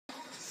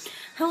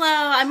Hello,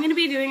 I'm going to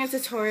be doing a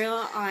tutorial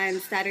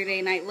on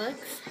Saturday night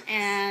looks,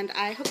 and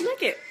I hope you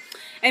like it.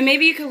 And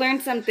maybe you could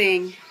learn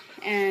something,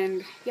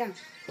 and yeah.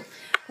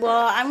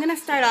 Well, I'm going to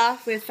start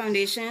off with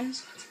foundation.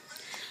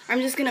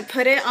 I'm just going to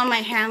put it on my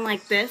hand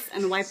like this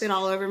and wipe it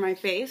all over my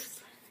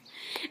face.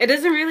 It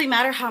doesn't really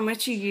matter how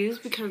much you use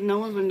because no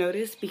one will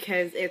notice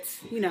because it's,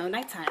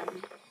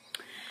 nighttime.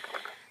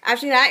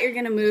 After that, you're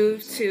going to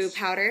move to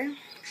powder.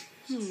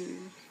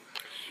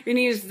 You're going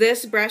to use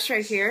this brush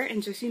right here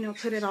and just,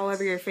 put it all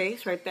over your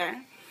face right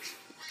there.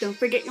 Don't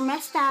forget your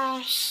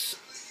mustache.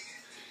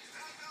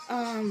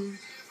 Well,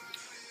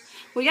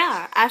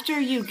 yeah, after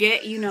you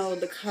get,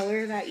 the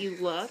color that you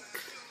want,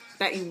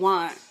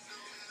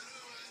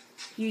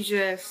 you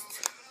just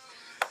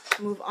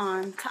move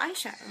on to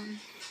eyeshadow.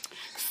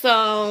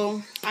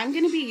 So, I'm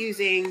going to be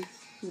using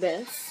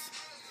this.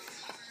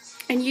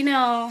 And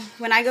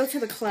when I go to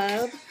the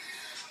club,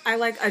 I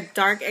like a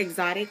dark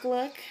exotic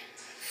look.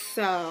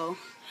 So,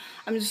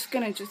 I'm just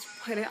going to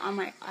put it on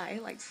my eye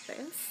like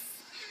this.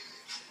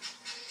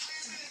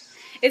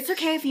 It's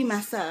okay if you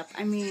mess up.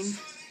 I mean,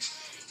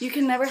 you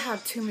can never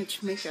have too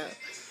much makeup.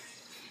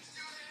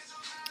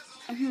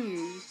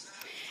 And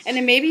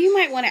then maybe you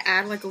might want to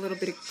add like a little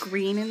bit of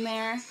green in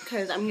there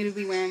because I'm going to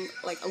be wearing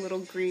like a little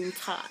green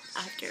top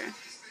after.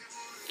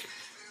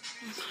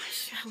 Oh my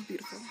gosh, how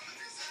beautiful.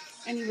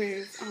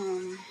 Anyways,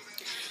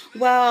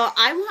 well,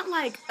 I want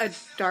like a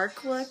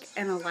dark look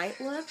and a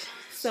light look.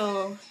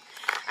 So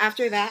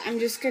after that, I'm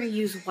just going to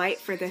use white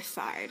for this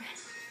side.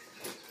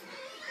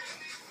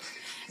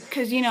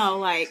 Because,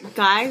 like,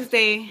 guys,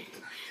 they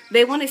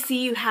want to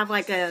see you have,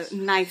 like, a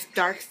nice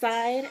dark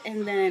side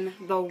and then,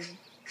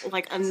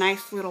 a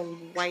nice little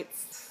white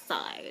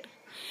side.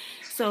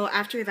 So,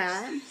 after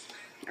that,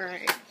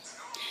 alright,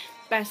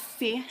 best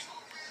see,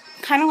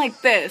 kind of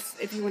like this,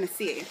 if you want to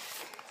see.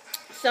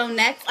 So,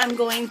 next, I'm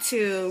going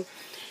to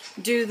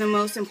do the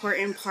most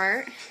important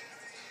part.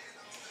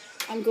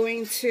 I'm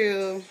going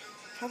to,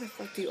 how the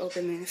fuck do you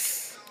open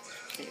this?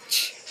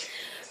 Bitch.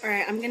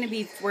 Alright, I'm going to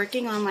be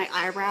working on my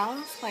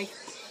eyebrows. Like,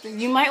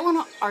 you might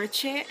want to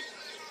arch it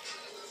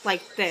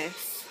like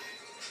this.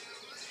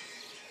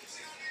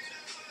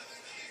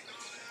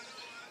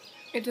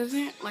 It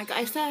doesn't, like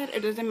I said,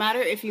 it doesn't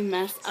matter if you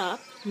mess up.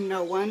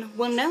 No one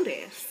will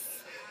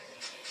notice.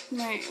 You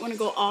might want to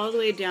go all the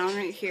way down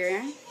right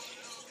here.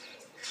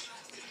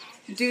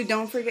 Dude,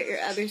 don't forget your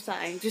other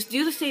side. Just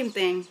do the same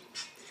thing.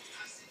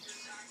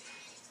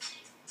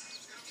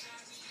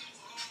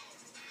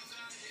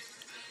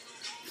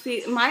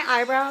 See, my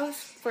eyebrows,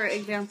 for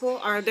example,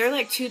 they're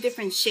like two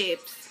different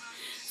shapes.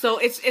 So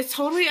it's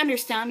totally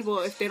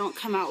understandable if they don't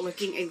come out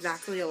looking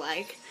exactly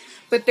alike.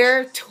 But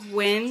they're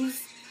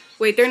twins.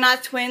 Wait, they're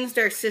not twins,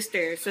 they're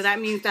sisters. So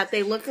that means that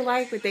they look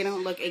alike, but they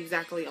don't look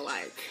exactly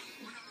alike.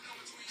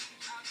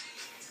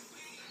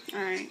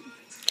 Alright.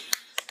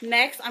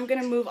 Next, I'm going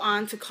to move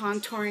on to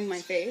contouring my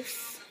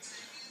face.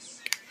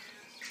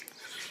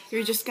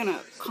 You're just going to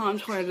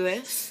contour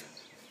this.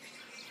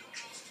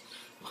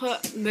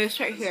 Put this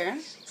right here.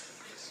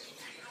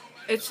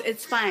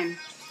 It's fine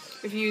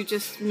if you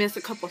just miss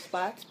a couple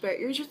spots, but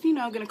you're just, going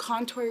to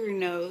contour your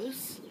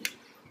nose.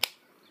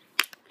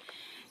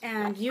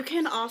 And you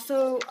can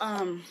also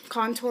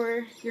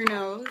contour your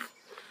nose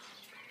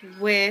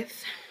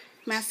with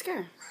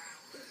mascara.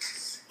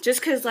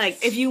 Just because,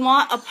 like, if you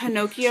want a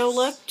Pinocchio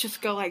look,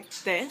 just go like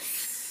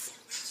this.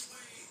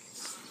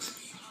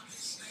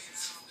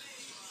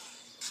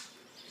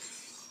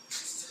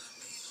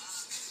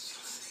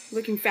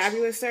 Looking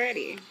fabulous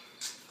already.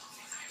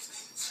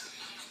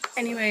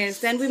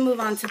 Anyways, then we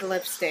move on to the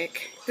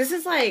lipstick. This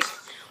is like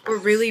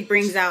what really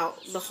brings out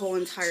the whole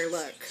entire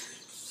look.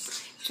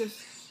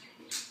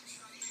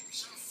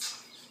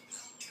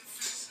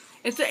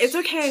 It's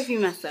okay if you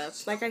mess up.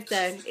 Like I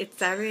said, it's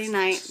Saturday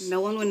night, no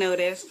one will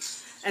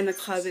notice, and the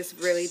club is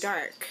really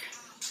dark.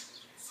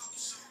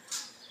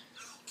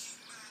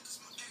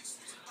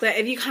 But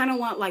if you kind of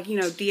want like,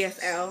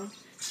 DSL,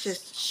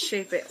 just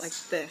shape it like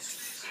this.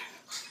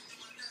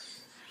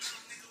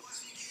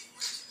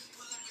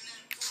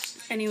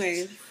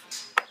 Anyways,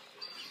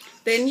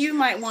 then you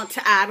might want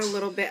to add a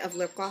little bit of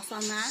lip gloss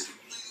on that.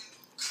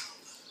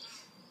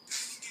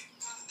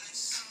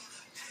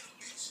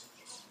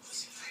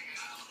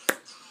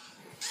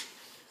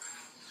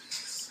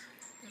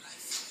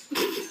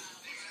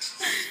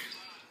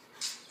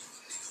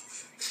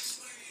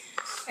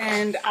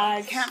 And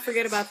I can't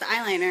forget about the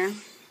eyeliner.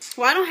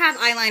 Well, I don't have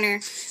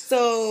eyeliner,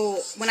 so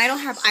when I don't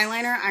have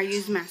eyeliner, I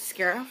use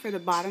mascara for the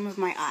bottom of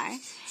my eye.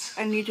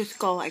 And you just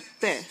go like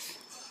this.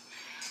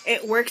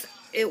 It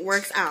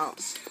works out.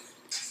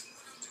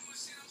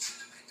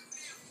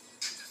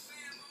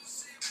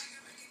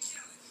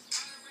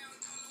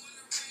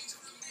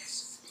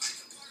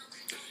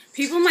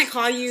 People might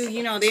call you,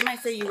 they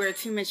might say you wear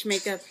too much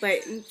makeup, but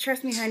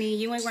trust me, honey,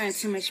 you ain't wearing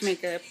too much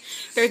makeup.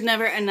 There's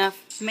never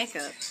enough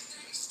makeup.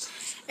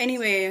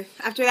 Anyway,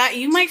 after that,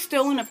 you might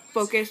still want to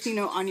focus,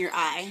 on your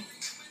eye.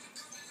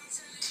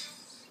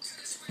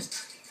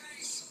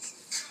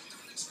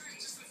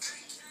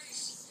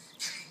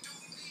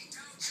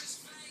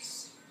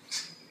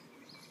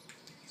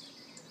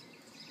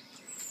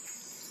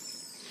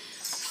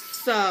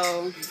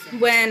 So,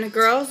 when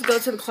girls go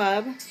to the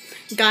club,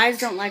 guys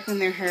don't like when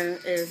their hair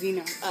is, you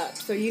know, up.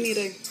 So you need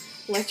to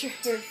let your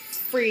hair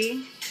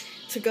free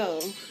to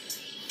go.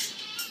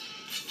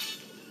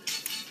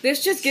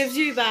 This just gives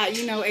you that,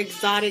 you know,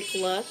 exotic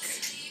look.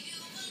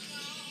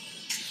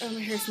 Oh, my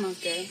hair smells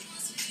good.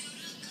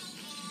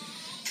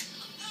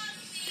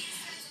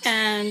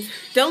 And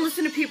don't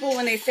listen to people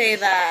when they say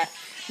that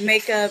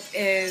makeup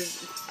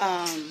is,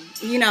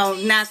 you know,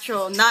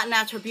 natural, not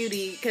natural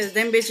beauty, because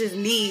them bitches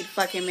need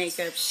fucking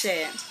makeup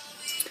shit.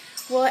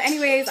 Well,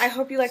 anyways, I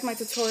hope you liked my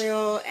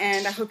tutorial,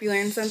 and I hope you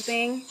learned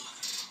something.